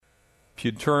If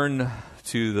you turn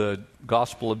to the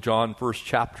Gospel of John, first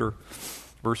chapter,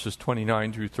 verses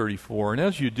 29 through 34, and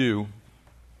as you do,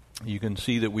 you can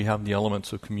see that we have the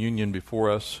elements of communion before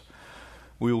us.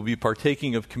 We will be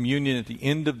partaking of communion at the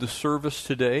end of the service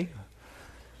today.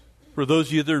 For those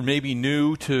of you that are maybe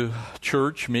new to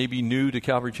church, maybe new to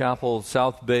Calvary Chapel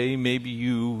South Bay, maybe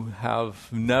you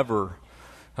have never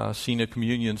seen a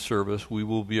communion service, we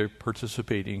will be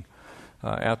participating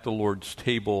at the Lord's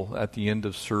table at the end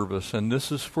of service. And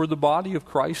this is for the body of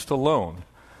Christ alone.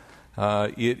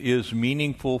 It is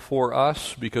meaningful for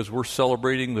us because we're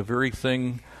celebrating the very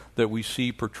thing that we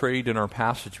see portrayed in our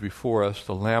passage before us,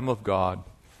 the Lamb of God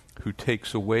who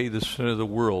takes away the sin of the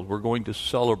world. We're going to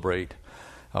celebrate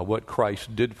what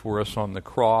Christ did for us on the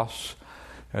cross.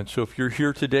 And so if you're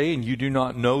here today and you do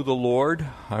not know the Lord,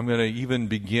 I'm going to even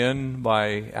begin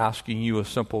by asking you a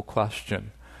simple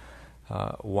question.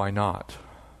 Why not?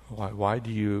 Why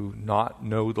do you not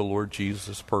know the Lord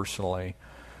Jesus personally?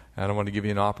 And I want to give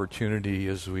you an opportunity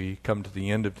as we come to the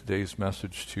end of today's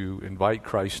message to invite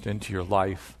Christ into your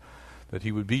life, that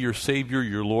he would be your Savior,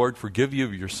 your Lord, forgive you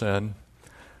of your sin,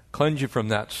 cleanse you from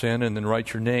that sin, and then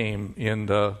write your name in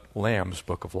the Lamb's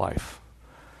book of life,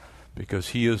 because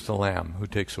he is the Lamb who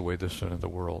takes away the sin of the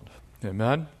world.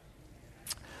 Amen?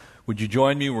 Would you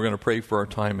join me? We're going to pray for our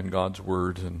time in God's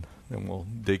Word, and then we'll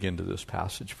dig into this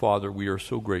passage. Father, we are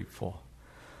so grateful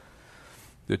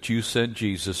that you sent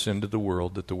Jesus into the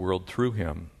world, that the world through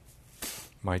him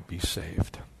might be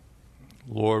saved.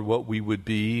 Lord, what we would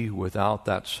be without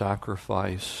that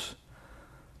sacrifice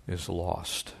is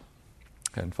lost.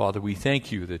 And Father, we thank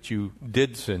you that you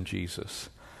did send Jesus,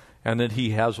 and that he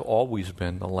has always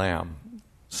been the Lamb,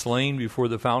 slain before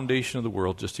the foundation of the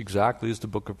world, just exactly as the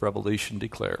book of Revelation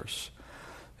declares.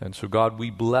 And so, God,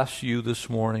 we bless you this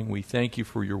morning. We thank you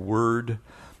for your word.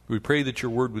 We pray that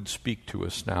your word would speak to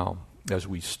us now as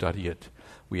we study it.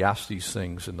 We ask these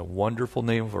things in the wonderful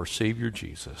name of our Savior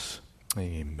Jesus.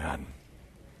 Amen.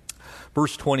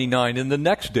 Verse 29, in the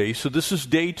next day, so this is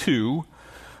day 2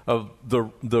 of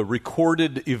the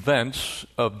recorded events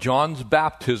of John's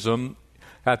baptism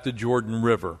at the Jordan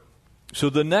River. So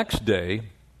the next day,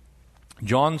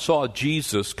 John saw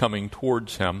Jesus coming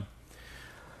towards him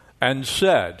and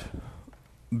said,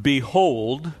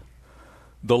 "Behold,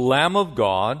 the Lamb of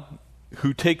God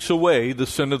who takes away the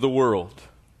sin of the world."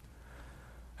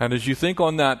 And as you think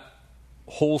on that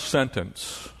whole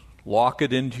sentence, lock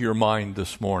it into your mind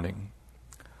this morning.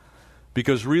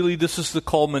 Because really this is the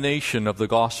culmination of the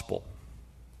gospel.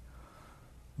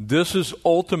 This is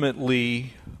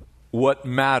ultimately what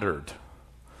mattered.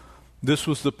 This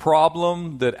was the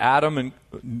problem that Adam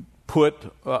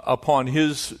put upon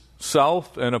his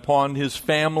self and upon his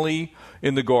family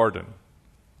in the garden.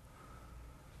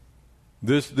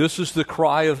 This is the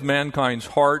cry of mankind's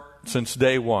heart since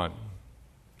day one.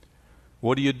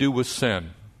 What do you do with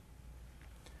sin?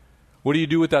 What do you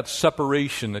do with that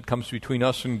separation that comes between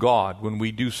us and God when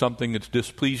we do something that's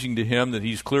displeasing to him that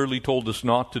he's clearly told us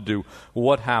not to do?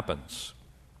 What happens?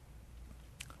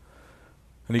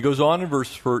 And he goes on in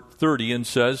verse 30 and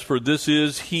says, "For this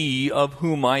is he of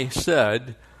whom I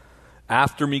said,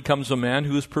 after me comes a man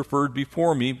who is preferred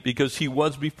before me, because he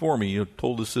was before me." You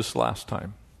told us this last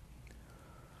time.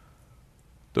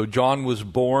 Though John was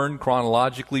born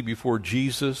chronologically before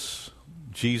Jesus,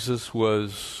 Jesus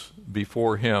was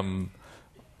before him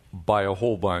by a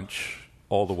whole bunch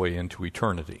all the way into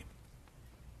eternity.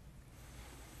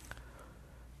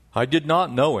 "I did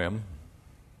not know him,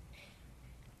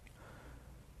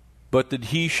 but that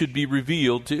he should be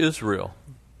revealed to Israel."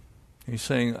 He's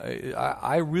saying,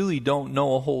 I really don't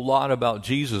know a whole lot about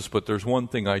Jesus, but there's one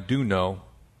thing I do know,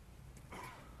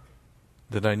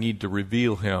 that I need to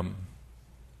reveal him,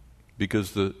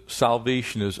 because the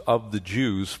salvation is of the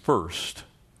Jews first.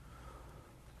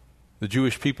 The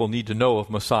Jewish people need to know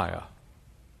of Messiah.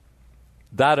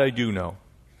 That I do know.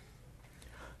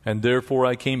 And therefore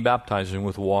I came baptizing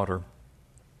with water.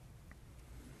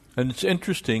 And it's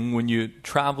interesting when you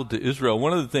travel to Israel,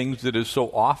 one of the things that is so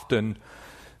often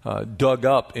dug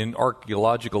up in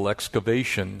archaeological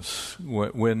excavations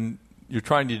when you're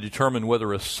trying to determine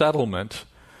whether a settlement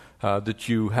that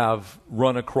you have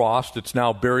run across that's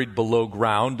now buried below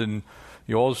ground, and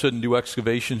you all of a sudden do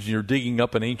excavations and you're digging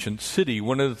up an ancient city,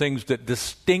 one of the things that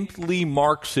distinctly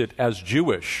marks it as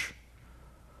Jewish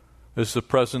is the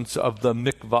presence of the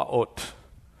mikvaot,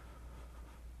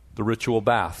 the ritual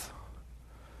bath.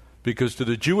 Because to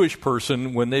the Jewish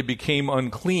person, when they became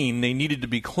unclean, they needed to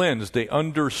be cleansed. They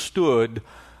understood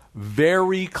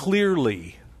very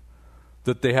clearly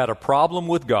that they had a problem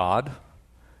with God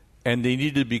and they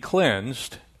needed to be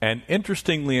cleansed. And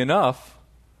interestingly enough,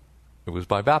 it was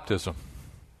by baptism.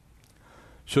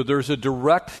 So there's a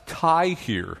direct tie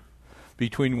here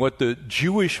between what the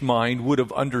Jewish mind would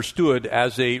have understood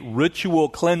as a ritual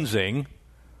cleansing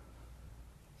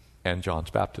and John's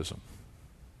baptism.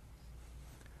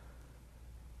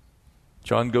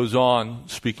 John goes on,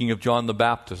 speaking of John the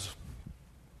Baptist.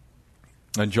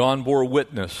 And John bore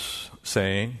witness,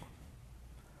 saying,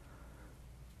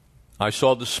 I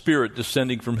saw the Spirit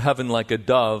descending from heaven like a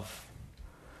dove,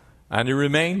 and he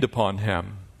remained upon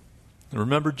him. And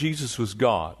remember, Jesus was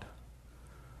God,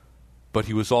 but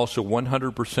he was also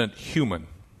 100% human.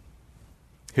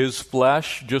 His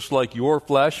flesh, just like your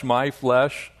flesh, my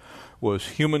flesh, was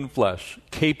human flesh,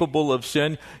 capable of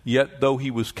sin, yet though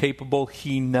he was capable,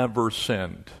 he never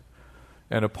sinned.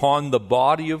 And upon the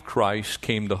body of Christ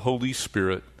came the Holy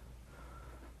Spirit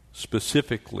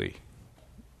specifically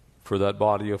for that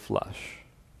body of flesh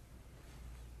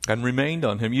and remained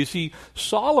on him. You see,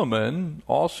 Solomon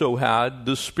also had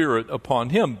the Spirit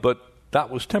upon him, but that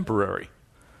was temporary.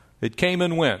 It came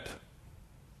and went.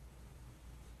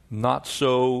 Not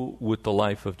so with the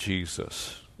life of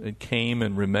Jesus. It came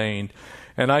and remained.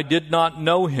 And I did not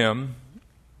know him,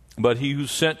 but he who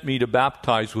sent me to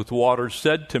baptize with water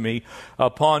said to me,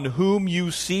 upon whom you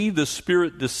see the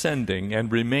Spirit descending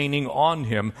and remaining on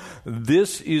him,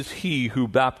 this is he who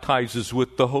baptizes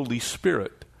with the Holy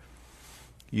Spirit.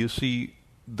 You see,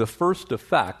 the first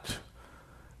effect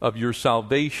of your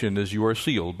salvation is you are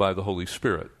sealed by the Holy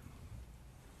Spirit.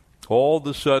 All of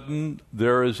a sudden,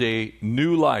 there is a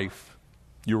new life.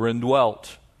 You're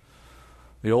indwelt.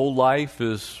 The old life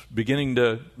is beginning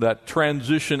that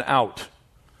transition out,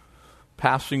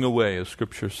 passing away, as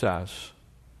Scripture says.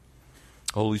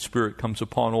 The Holy Spirit comes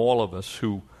upon all of us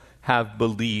who have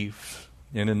believed.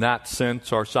 And in that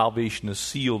sense, our salvation is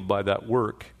sealed by that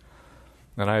work.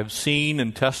 And I have seen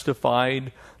and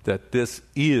testified that this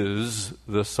is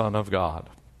the Son of God.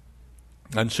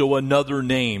 And so another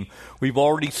name. We've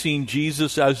already seen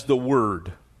Jesus as the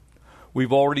Word.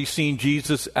 We've already seen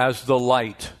Jesus as the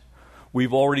light.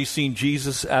 We've already seen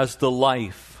Jesus as the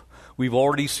life. We've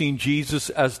already seen Jesus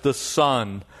as the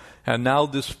Son. And now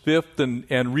this fifth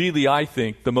and really, I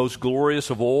think, the most glorious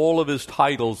of all of his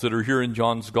titles that are here in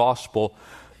John's Gospel,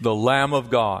 the Lamb of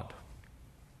God,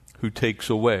 who takes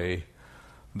away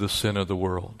the sin of the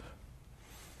world.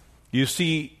 You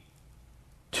see,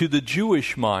 to the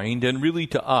Jewish mind, and really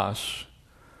to us,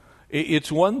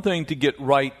 it's one thing to get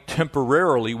right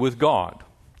temporarily with God.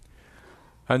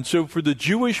 And so for the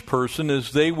Jewish person,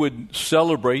 as they would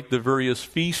celebrate the various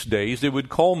feast days, they would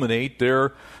culminate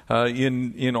there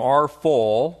in our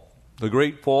fall, the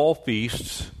great fall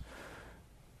feasts,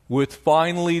 with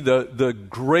finally the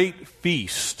great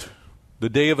feast, the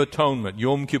Day of Atonement,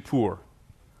 Yom Kippur.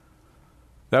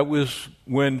 That was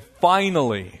when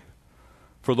finally,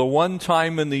 for the one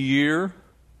time in the year,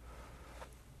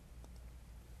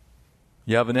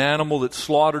 you have an animal that's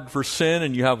slaughtered for sin,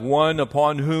 and you have one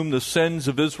upon whom the sins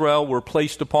of Israel were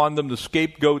placed upon them, the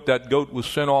scapegoat. That goat was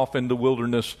sent off in the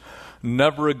wilderness,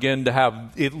 never again to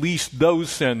have at least those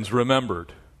sins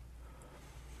remembered.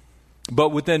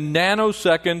 But within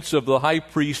nanoseconds of the high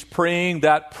priest praying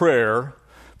that prayer,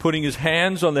 putting his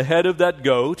hands on the head of that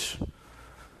goat,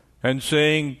 and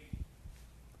saying,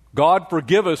 God,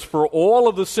 forgive us for all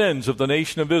of the sins of the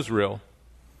nation of Israel,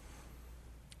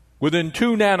 within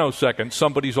 2 nanoseconds,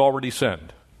 somebody's already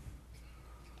sinned.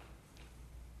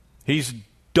 He's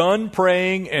done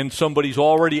praying, and somebody's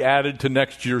already added to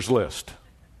next year's list.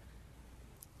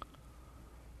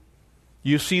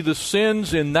 You see, the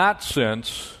sins in that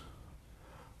sense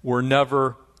were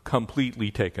never completely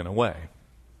taken away.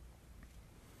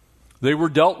 They were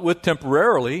dealt with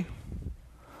temporarily.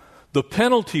 The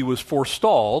penalty was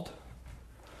forestalled.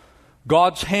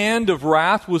 God's hand of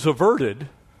wrath was averted,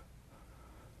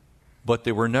 but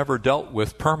they were never dealt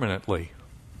with permanently.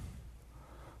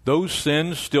 Those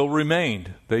sins still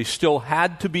remained. They still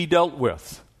had to be dealt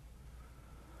with.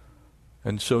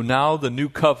 And so now the new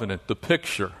covenant, the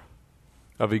picture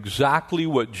of exactly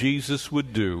what Jesus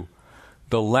would do,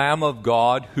 the Lamb of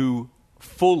God who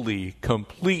fully,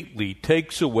 completely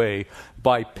takes away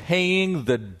by paying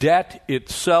the debt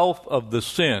itself of the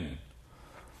sin,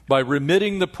 by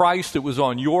remitting the price that was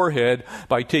on your head,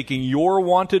 by taking your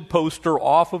wanted poster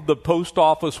off of the post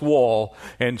office wall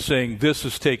and saying, this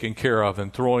is taken care of,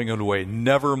 and throwing it away,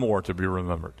 never more to be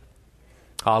remembered.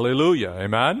 Hallelujah.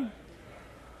 Amen?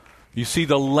 You see,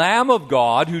 the Lamb of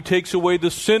God who takes away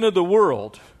the sin of the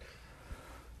world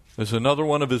is another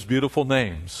one of his beautiful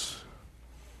names.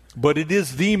 But it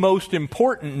is the most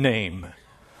important name,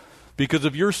 because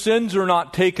if your sins are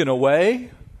not taken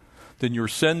away, then your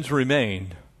sins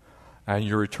remain, and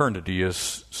your eternity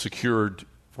is secured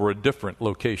for a different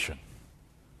location.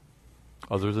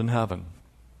 other than heaven.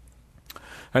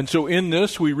 And so in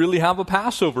this, we really have a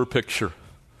Passover picture.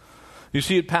 You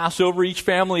see, at Passover, each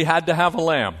family had to have a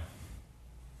lamb.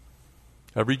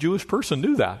 Every Jewish person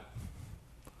knew that.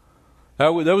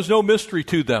 There was no mystery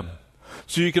to them.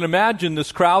 So you can imagine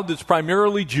this crowd that's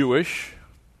primarily Jewish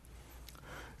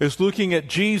is looking at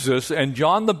Jesus, and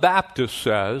John the Baptist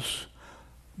says,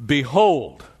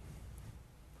 "Behold,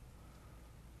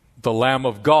 the Lamb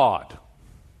of God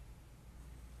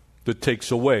that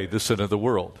takes away the sin of the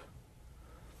world."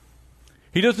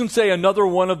 He doesn't say another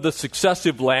one of the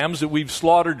successive lambs that we've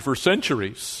slaughtered for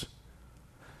centuries.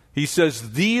 He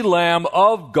says, the Lamb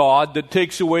of God that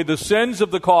takes away the sins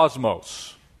of the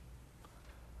cosmos.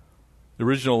 The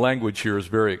original language here is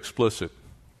very explicit.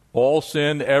 All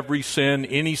sin, every sin,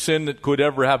 any sin that could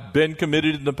ever have been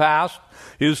committed in the past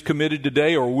is committed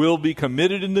today or will be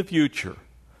committed in the future.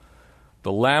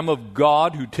 The Lamb of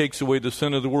God who takes away the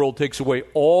sin of the world takes away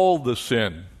all the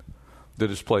sin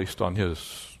that is placed on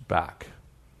his back.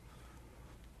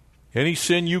 Any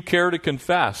sin you care to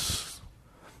confess,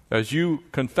 as you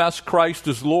confess Christ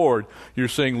as Lord, you're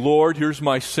saying, Lord, here's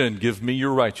my sin. Give me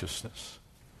your righteousness.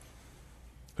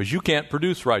 Because you can't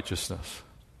produce righteousness.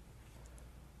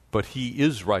 But he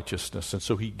is righteousness, and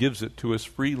so he gives it to us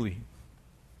freely.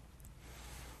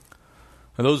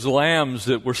 And those lambs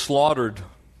that were slaughtered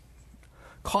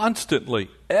constantly,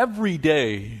 every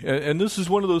day, and this is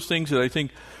one of those things that I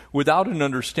think without an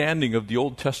understanding of the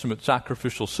Old Testament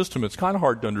sacrificial system, it's kind of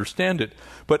hard to understand it.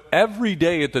 But every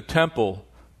day at the temple,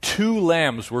 2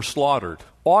 lambs were slaughtered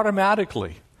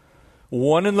automatically.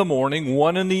 One in the morning,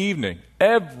 one in the evening.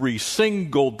 Every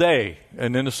single day,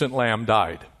 an innocent lamb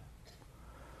died.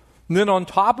 And then on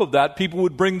top of that, people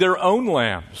would bring their own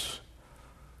lambs.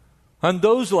 And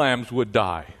those lambs would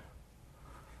die.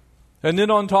 And then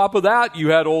on top of that, you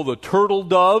had all the turtle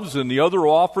doves and the other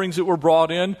offerings that were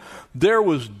brought in. There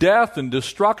was death and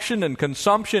destruction and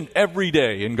consumption every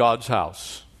day in God's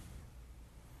house.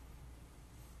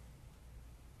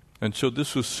 And so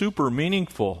this was super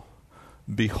meaningful.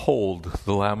 Behold,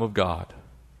 the Lamb of God.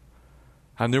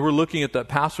 And they were looking at that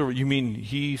Passover. You mean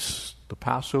he's the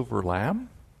Passover lamb?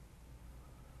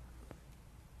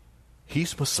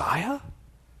 He's Messiah?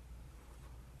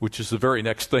 Which is the very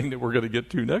next thing that we're going to get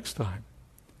to next time.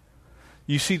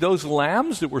 You see, those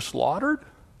lambs that were slaughtered,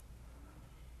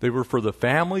 they were for the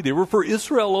family, they were for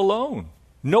Israel alone.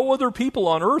 No other people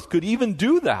on earth could even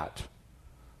do that.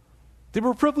 They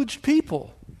were privileged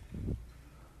people.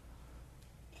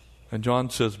 And John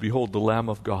says, behold, the Lamb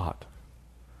of God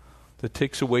that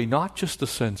takes away not just the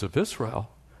sins of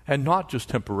Israel, and not just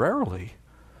temporarily,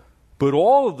 but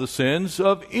all of the sins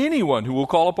of anyone who will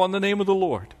call upon the name of the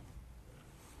Lord.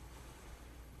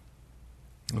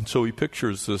 And so he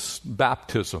pictures this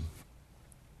baptism.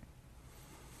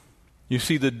 You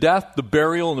see, the death, the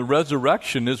burial, and the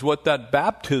resurrection is what that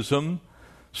baptism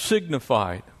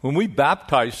signified. When we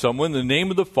baptize someone in the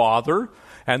name of the Father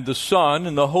and the Son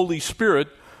and the Holy Spirit,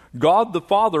 God the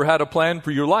Father had a plan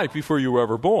for your life before you were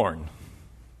ever born.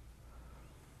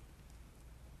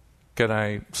 Can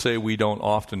I say we don't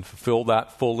often fulfill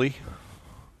that fully?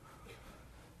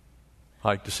 I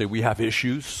like to say we have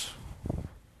issues.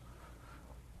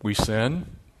 We sin.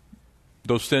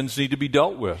 Those sins need to be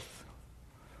dealt with.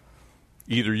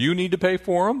 Either you need to pay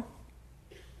for them,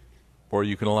 or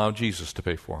you can allow Jesus to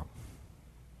pay for them.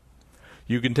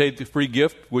 You can take the free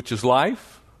gift, which is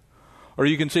life, or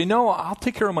you can say, no, I'll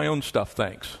take care of my own stuff,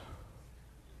 thanks.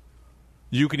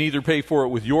 You can either pay for it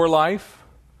with your life,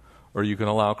 or you can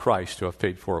allow Christ to have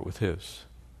paid for it with his.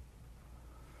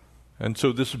 And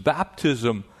so this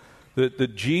baptism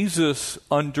that Jesus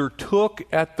undertook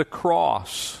at the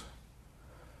cross,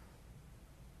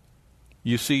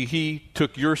 you see, he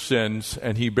took your sins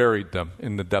and he buried them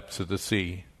in the depths of the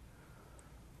sea.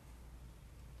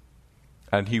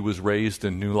 And he was raised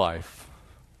in new life.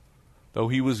 Though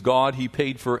he was God, he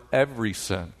paid for every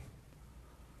sin.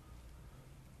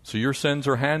 So your sins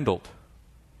are handled.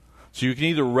 So you can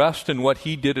either rest in what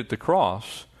he did at the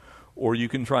cross, or you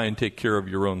can try and take care of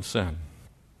your own sin.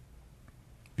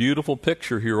 Beautiful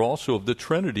picture here also of the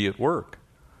Trinity at work.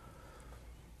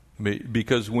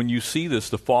 Because when you see this,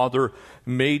 the Father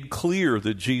made clear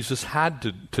that Jesus had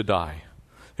to die.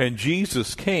 And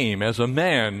Jesus came as a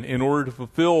man in order to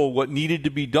fulfill what needed to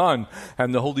be done.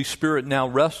 And the Holy Spirit now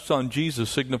rests on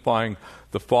Jesus, signifying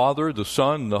the Father, the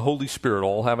Son, and the Holy Spirit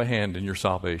all have a hand in your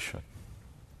salvation.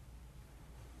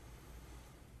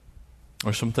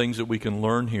 There are some things that we can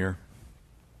learn here.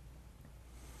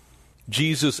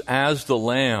 Jesus as the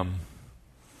Lamb.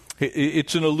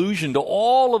 It's an allusion to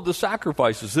all of the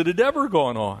sacrifices that had ever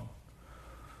gone on.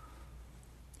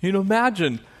 You know,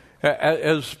 imagine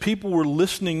as people were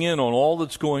listening in on all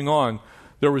that's going on,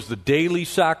 there was the daily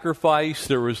sacrifice,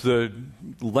 there was the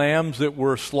lambs that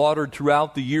were slaughtered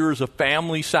throughout the years, a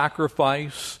family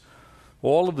sacrifice,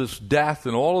 all of this death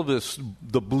and all of this,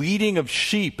 the bleeding of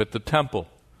sheep at the temple.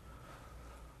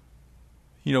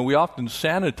 You know, we often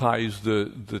sanitize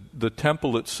the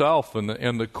temple itself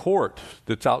and the court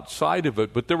that's outside of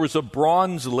it, but there was a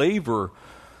bronze laver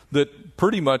that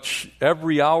pretty much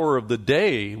every hour of the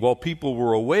day while people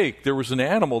were awake, there was an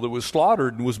animal that was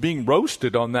slaughtered and was being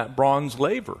roasted on that bronze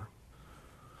laver.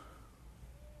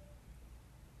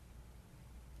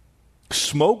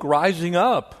 Smoke rising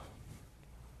up,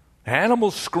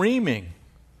 animals screaming,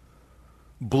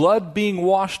 blood being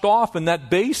washed off in that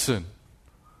basin.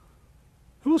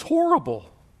 It was horrible.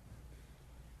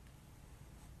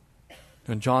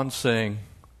 And John's saying,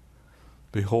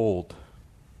 behold,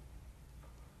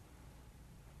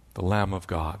 the Lamb of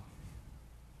God.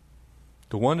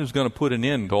 The one who's going to put an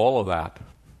end to all of that.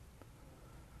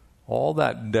 All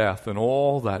that death and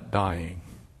all that dying.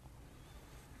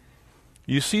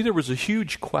 You see, there was a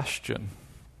huge question.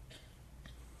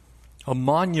 A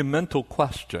monumental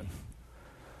question.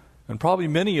 And probably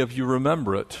many of you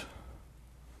remember it.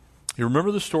 You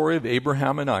remember the story of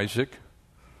Abraham and Isaac?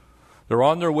 They're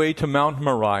on their way to Mount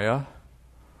Moriah.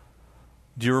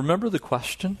 Do you remember the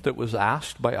question that was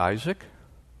asked by Isaac?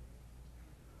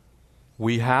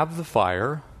 We have the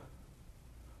fire.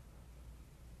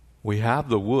 We have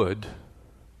the wood.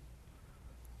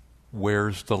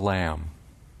 Where's the lamb?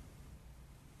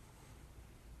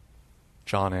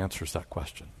 John answers that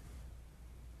question.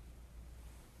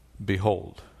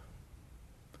 Behold.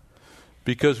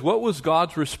 Because what was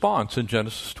God's response in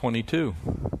Genesis 22?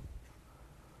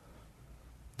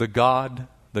 That God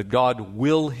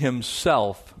will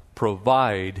himself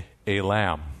provide a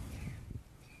lamb.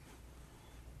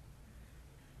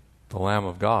 The Lamb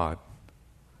of God.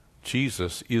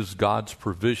 Jesus is God's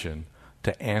provision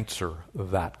to answer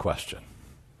that question.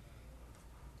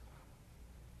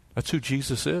 That's who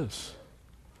Jesus is.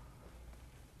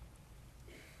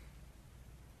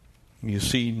 You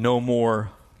see, no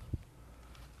more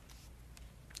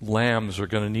lambs are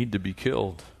going to need to be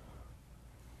killed.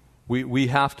 We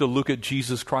have to look at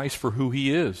Jesus Christ for who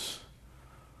he is.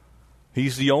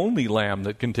 He's the only lamb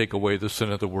that can take away the sin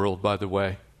of the world, by the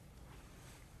way.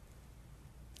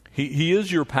 He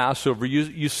is your Passover.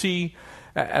 You see,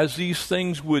 as these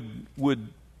things would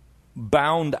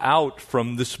bound out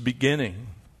from this beginning,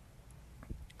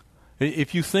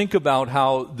 if you think about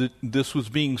how this was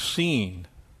being seen,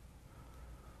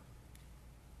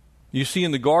 you see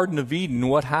in the Garden of Eden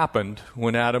what happened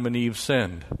when Adam and Eve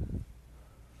sinned.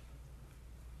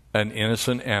 An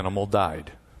innocent animal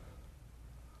died.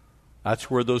 That's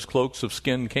where those cloaks of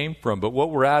skin came from. But what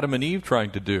were Adam and Eve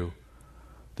trying to do?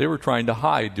 They were trying to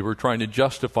hide. They were trying to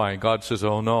justify. And God says,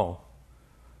 oh no,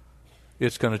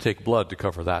 it's going to take blood to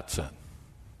cover that sin.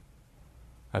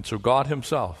 And so God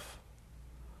himself,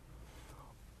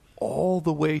 all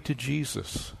the way to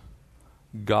Jesus,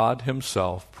 God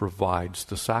himself provides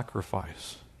the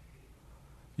sacrifice.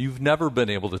 You've never been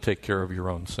able to take care of your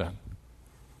own sin.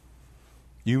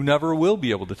 You never will be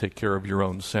able to take care of your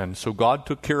own sin. So God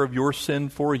took care of your sin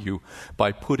for you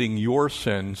by putting your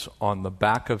sins on the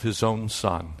back of his own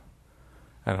Son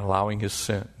and allowing his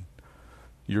sin,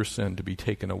 your sin, to be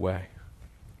taken away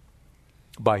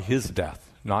by his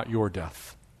death, not your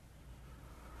death.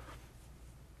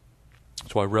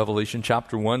 That's why Revelation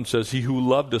chapter 1 says, he who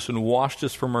loved us and washed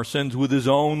us from our sins with his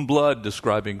own blood,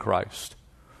 describing Christ.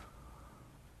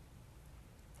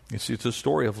 You see, it's a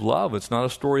story of love. It's not a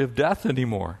story of death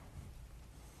anymore.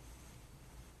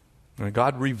 And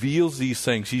God reveals these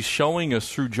things. He's showing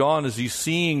us through John as he's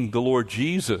seeing the Lord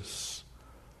Jesus.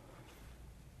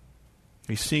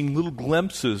 He's seeing little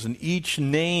glimpses, and each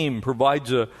name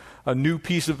provides a new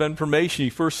piece of information. He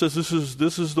first says,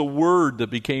 this is the Word that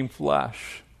became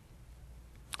flesh.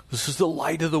 This is the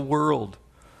light of the world.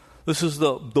 This is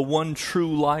the one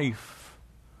true life.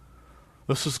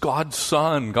 This is God's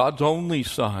Son, God's only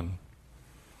Son.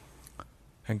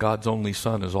 And God's only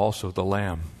Son is also the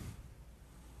Lamb.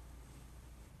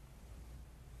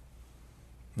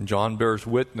 And John bears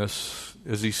witness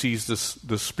as he sees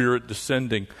the Spirit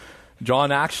descending.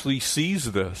 John actually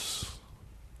sees this.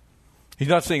 He's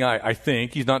not saying, I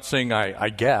think. He's not saying, I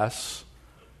guess.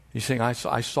 He's saying, I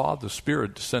saw the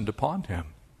Spirit descend upon him.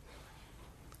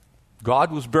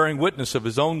 God was bearing witness of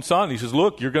his own Son. He says,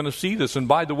 look, you're going to see this. And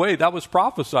by the way, that was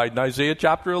prophesied in Isaiah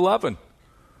chapter 11.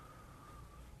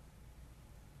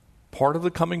 Part of the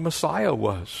coming Messiah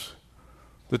was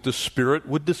that the Spirit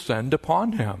would descend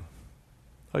upon him.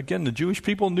 Again, the Jewish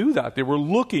people knew that. They were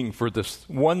looking for this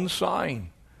one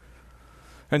sign.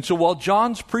 And so while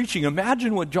John's preaching,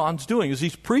 imagine what John's doing is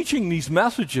he's preaching these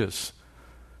messages.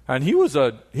 And he was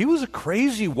a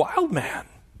crazy wild man.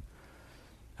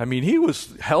 I mean, he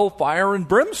was hellfire and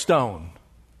brimstone.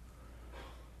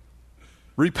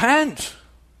 Repent,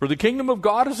 for the kingdom of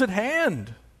God is at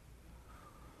hand.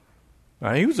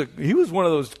 Now, he was one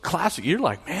of those classic, you're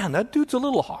like, man, that dude's a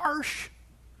little harsh.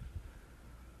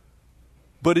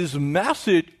 But his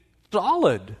message is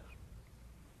solid.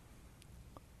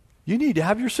 You need to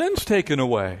have your sins taken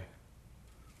away.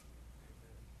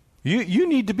 You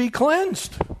need to be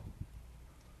cleansed.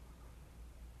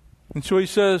 And so he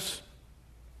says,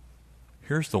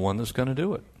 here's the one that's going to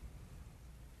do it.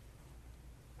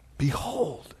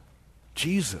 Behold,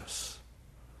 Jesus.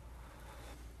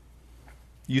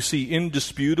 You see,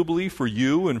 indisputably for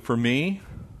you and for me,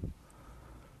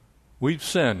 we've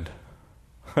sinned.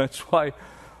 That's why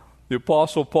the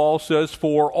Apostle Paul says,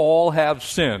 for all have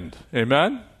sinned.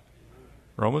 Amen?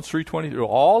 Romans 3:20,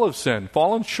 all have sinned,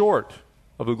 fallen short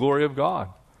of the glory of God.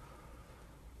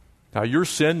 Now, your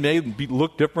sin may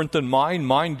look different than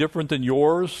mine different than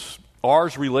yours,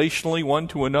 ours relationally one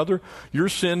to another. Your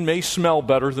sin may smell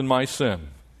better than my sin.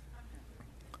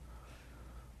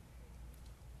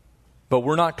 But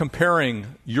we're not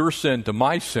comparing your sin to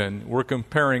my sin. We're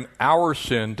comparing our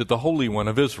sin to the Holy One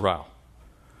of Israel.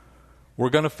 We're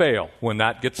going to fail when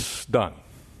that gets done.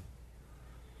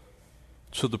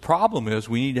 So the problem is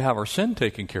we need to have our sin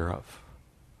taken care of.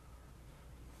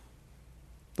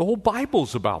 The whole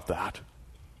Bible's about that.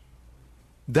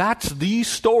 That's the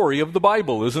story of the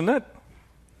Bible, isn't it?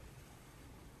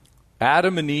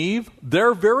 Adam and Eve,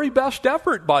 their very best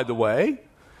effort, by the way.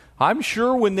 I'm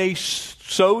sure when they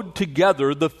sewed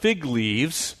together the fig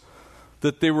leaves,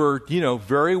 that they were,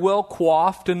 very well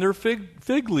coiffed in their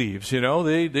fig leaves.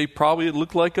 They probably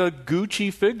looked like a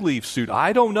Gucci fig leaf suit.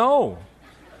 I don't know.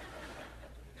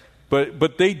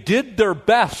 But they did their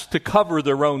best to cover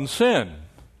their own sin.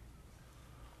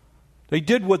 They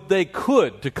did what they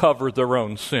could to cover their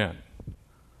own sin.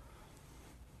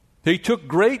 They took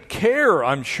great care,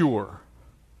 I'm sure.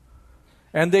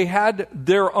 And they had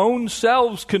their own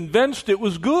selves convinced it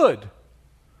was good.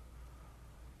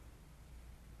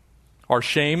 Our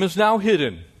shame is now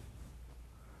hidden.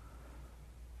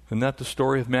 Isn't that the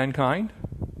story of mankind?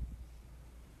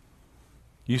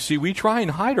 You see, we try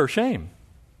and hide our shame.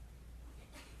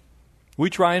 We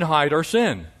try and hide our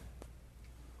sin.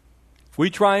 We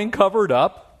try and cover it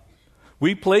up.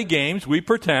 We play games. We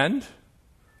pretend.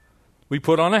 We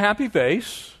put on a happy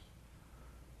face.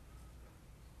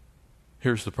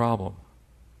 Here's the problem.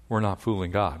 We're not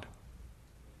fooling God.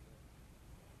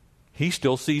 He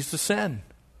still sees the sin.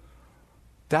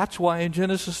 That's why in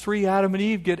Genesis 3, Adam and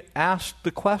Eve get asked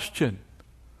the question,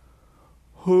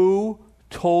 who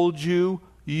told you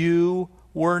you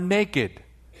were naked?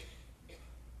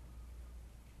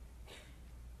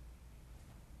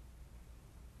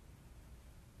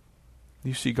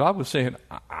 You see, God was saying,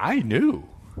 I knew.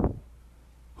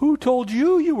 Who told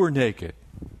you you were naked?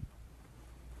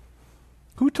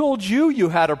 Who told you you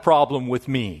had a problem with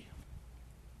me?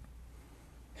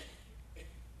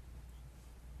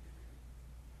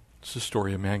 It's the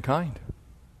story of mankind.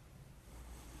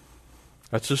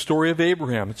 That's the story of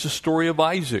Abraham. It's the story of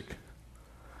Isaac.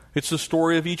 It's the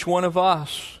story of each one of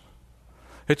us.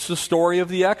 It's the story of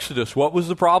the Exodus. What was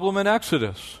the problem in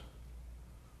Exodus?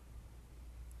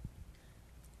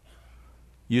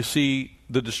 You see,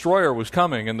 the destroyer was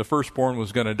coming and the firstborn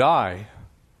was going to die.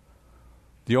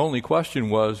 The only question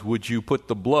was, would you put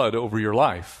the blood over your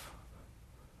life?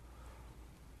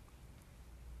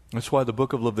 That's why the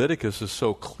book of Leviticus is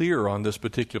so clear on this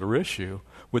particular issue.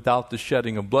 Without the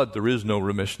shedding of blood, there is no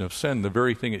remission of sin. The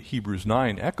very thing that Hebrews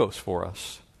 9 echoes for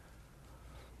us.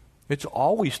 It's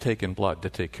always taken blood to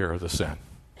take care of the sin.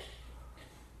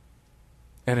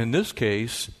 And in this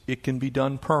case, it can be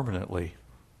done permanently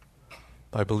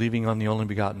by believing on the only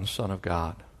begotten Son of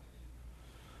God.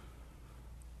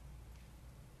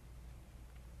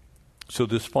 So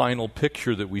this final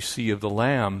picture that we see of the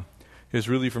Lamb is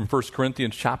really from 1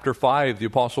 Corinthians chapter 5. The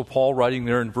Apostle Paul writing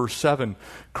there in verse 7,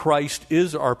 Christ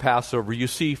is our Passover. You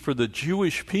see, for the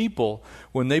Jewish people,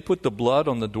 when they put the blood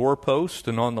on the doorpost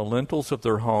and on the lintels of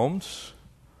their homes,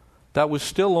 that was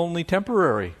still only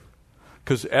temporary.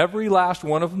 Because every last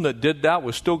one of them that did that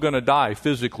was still going to die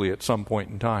physically at some point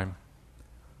in time.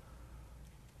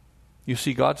 You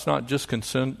see, God's not just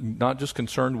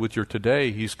concerned with your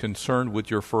today, He's concerned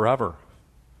with your forever.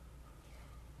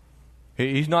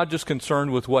 He's not just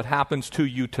concerned with what happens to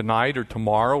you tonight or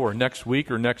tomorrow or next week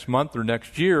or next month or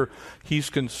next year. He's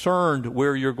concerned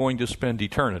where you're going to spend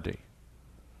eternity.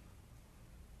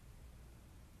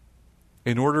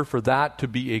 In order for that to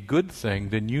be a good thing,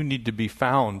 then you need to be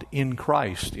found in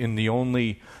Christ, in the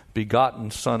only begotten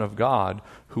Son of God,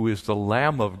 who is the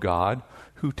Lamb of God,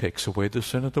 who takes away the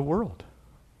sin of the world.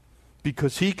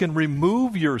 Because he can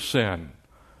remove your sin.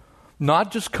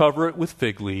 Not just cover it with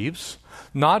fig leaves,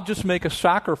 not just make a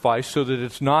sacrifice so that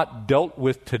it's not dealt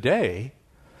with today,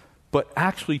 but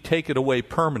actually take it away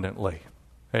permanently.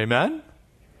 Amen?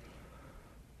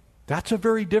 That's a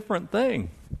very different thing.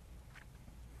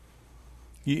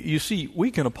 You see, we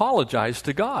can apologize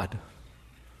to God.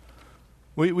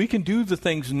 We can do the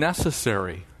things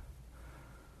necessary.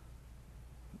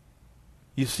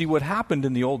 You see, what happened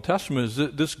in the Old Testament is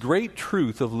that this great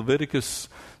truth of Leviticus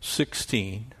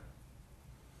 16,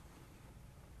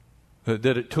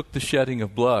 that it took the shedding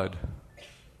of blood,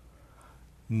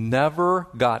 never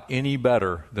got any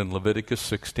better than Leviticus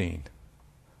 16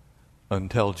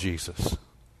 until Jesus.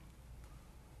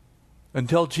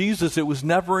 Until Jesus, it was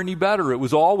never any better. It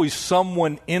was always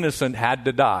someone innocent had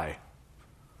to die.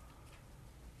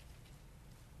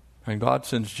 And God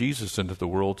sends Jesus into the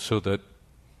world so that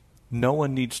no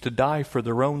one needs to die for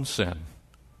their own sin.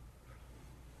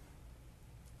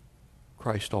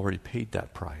 Christ already paid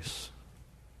that price.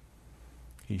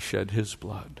 He shed his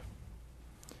blood.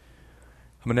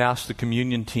 I'm going to ask the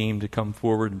communion team to come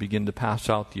forward and begin to pass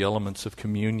out the elements of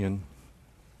communion.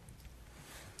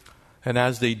 And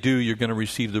as they do, you're going to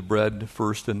receive the bread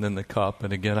first and then the cup.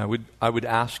 And again, I would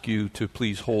ask you to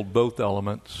please hold both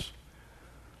elements,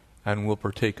 and we'll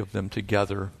partake of them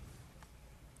together.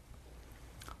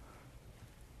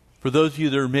 For those of you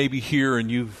that are maybe here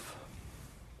and you've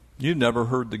never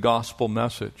heard the gospel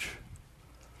message,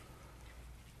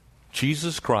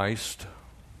 Jesus Christ,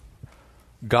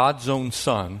 God's own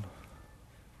Son,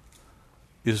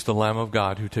 is the Lamb of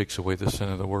God who takes away the sin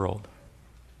of the world.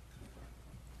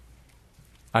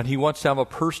 And he wants to have a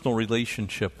personal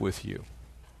relationship with you.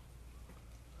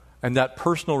 And that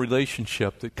personal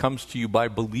relationship that comes to you by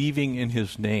believing in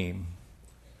his name,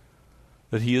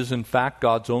 that he is in fact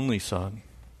God's only Son,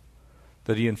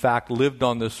 that he in fact lived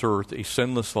on this earth a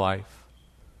sinless life.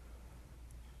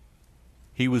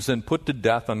 He was then put to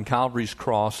death on Calvary's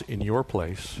cross in your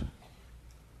place.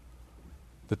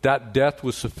 That death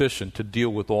was sufficient to deal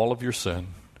with all of your sin.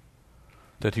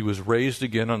 That he was raised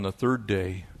again on the third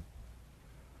day,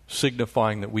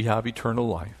 signifying that we have eternal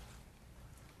life.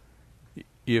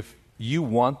 If you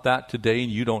want that today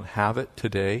and you don't have it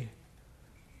today,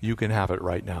 you can have it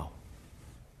right now.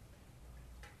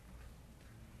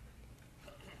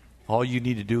 All you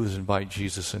need to do is invite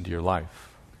Jesus into your life.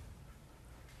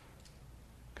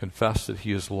 Confess that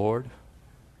he is Lord.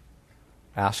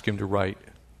 Ask him to write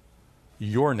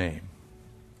your name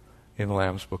in the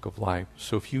Lamb's Book of Life.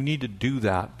 So if you need to do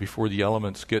that before the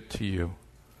elements get to you,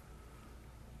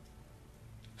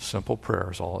 simple prayer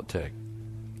is all it takes.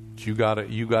 You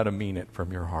gotta mean it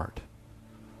from your heart.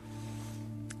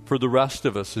 For the rest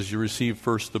of us, as you receive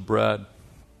first the bread,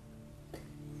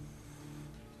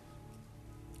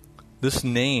 this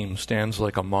name stands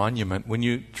like a monument. When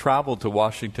you travel to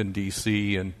Washington,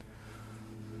 D.C., and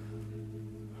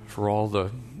for all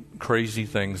the crazy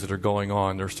things that are going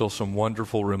on, there's still some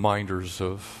wonderful reminders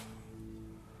of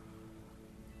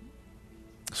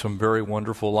some very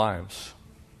wonderful lives.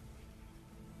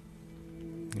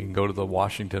 You can go to the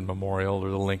Washington Memorial or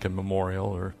the Lincoln Memorial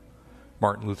or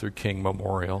Martin Luther King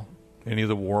Memorial, any of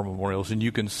the war memorials, and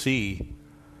you can see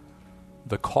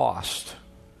the cost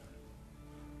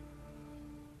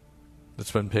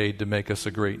that's been paid to make us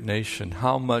a great nation.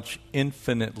 How much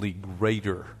infinitely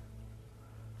greater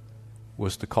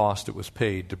was the cost that was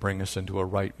paid to bring us into a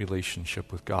right relationship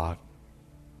with God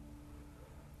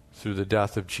through the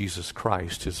death of Jesus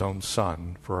Christ, his own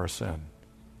Son, for our sin.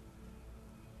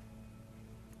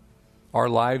 Our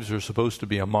lives are supposed to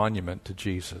be a monument to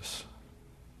Jesus.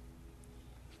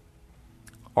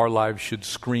 Our lives should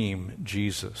scream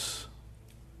Jesus,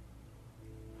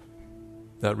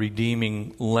 that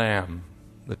redeeming Lamb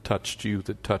that touched you,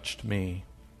 that touched me.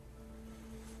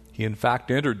 He in fact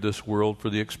entered this world for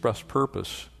the express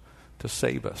purpose to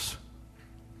save us.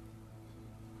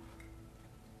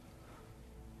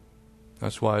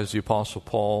 That's why, as the Apostle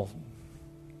Paul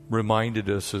reminded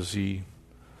us as he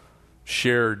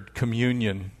shared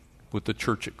communion with the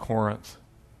church at Corinth,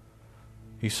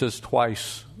 he says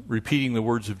twice, repeating the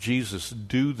words of Jesus,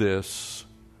 "Do this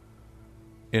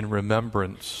in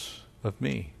remembrance of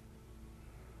me."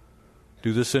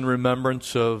 Do this in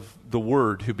remembrance of the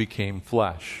Word who became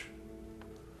flesh.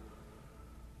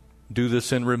 Do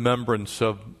this in remembrance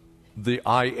of the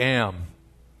I am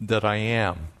that I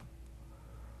am,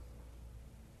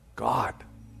 God.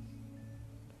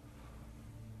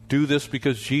 Do this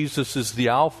because Jesus is the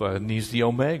Alpha and He's the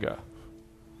Omega.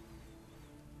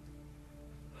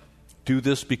 Do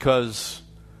this because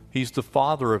He's the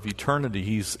Father of eternity.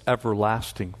 He's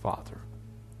everlasting Father.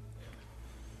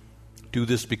 Do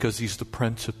this because He's the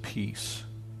Prince of Peace.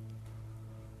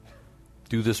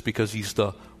 Do this because He's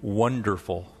the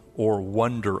wonderful or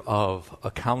wonder of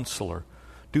a counselor.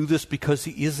 Do this because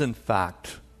He is in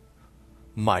fact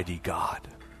mighty God.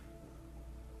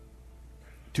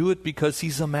 Do it because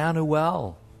He's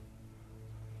Emmanuel,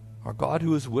 our God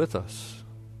who is with us.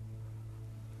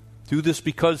 Do this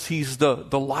because He's the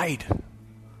light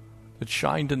that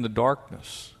shined in the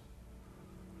darkness.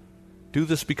 Do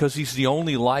this because He's the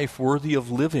only life worthy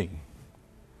of living.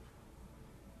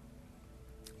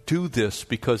 Do this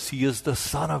because He is the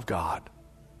Son of God.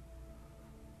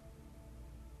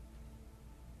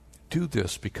 Do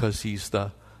this because He's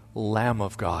the Lamb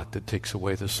of God that takes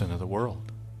away the sin of the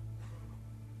world.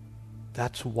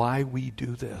 That's why we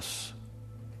do this.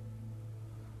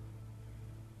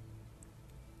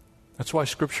 That's why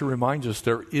Scripture reminds us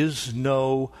there is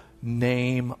no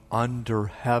name under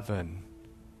heaven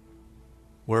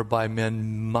whereby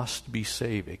men must be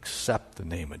saved except the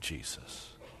name of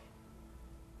Jesus.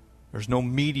 There's no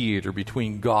mediator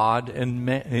between God and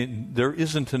man. There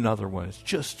isn't another one. It's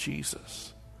just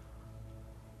Jesus.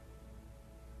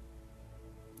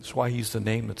 That's why He's the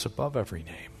name that's above every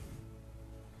name.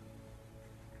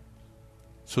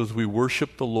 So as we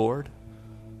worship the Lord,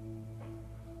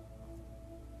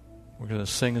 we're going to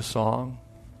sing a song.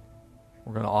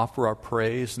 We're going to offer our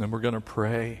praise, and then we're going to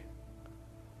pray.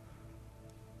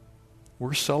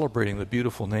 We're celebrating the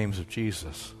beautiful names of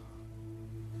Jesus.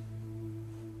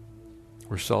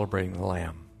 We're celebrating the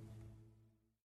Lamb.